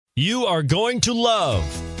You are going to love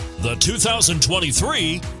the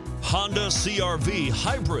 2023 Honda CR-V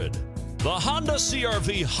Hybrid. The Honda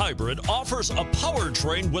CR-V Hybrid offers a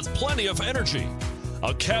powertrain with plenty of energy,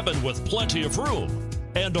 a cabin with plenty of room,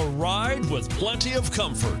 and a ride with plenty of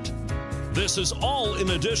comfort. This is all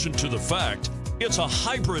in addition to the fact it's a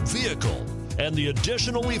hybrid vehicle and the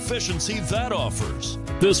additional efficiency that offers.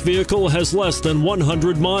 This vehicle has less than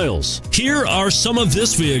 100 miles. Here are some of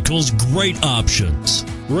this vehicle's great options: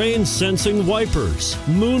 rain sensing wipers,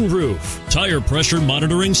 moonroof, tire pressure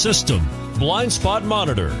monitoring system, blind spot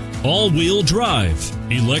monitor, all-wheel drive,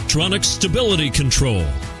 electronic stability control,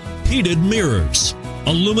 heated mirrors,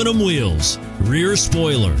 aluminum wheels, rear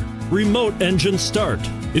spoiler, remote engine start.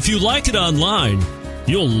 If you like it online,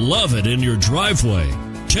 you'll love it in your driveway.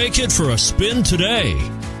 Take it for a spin today.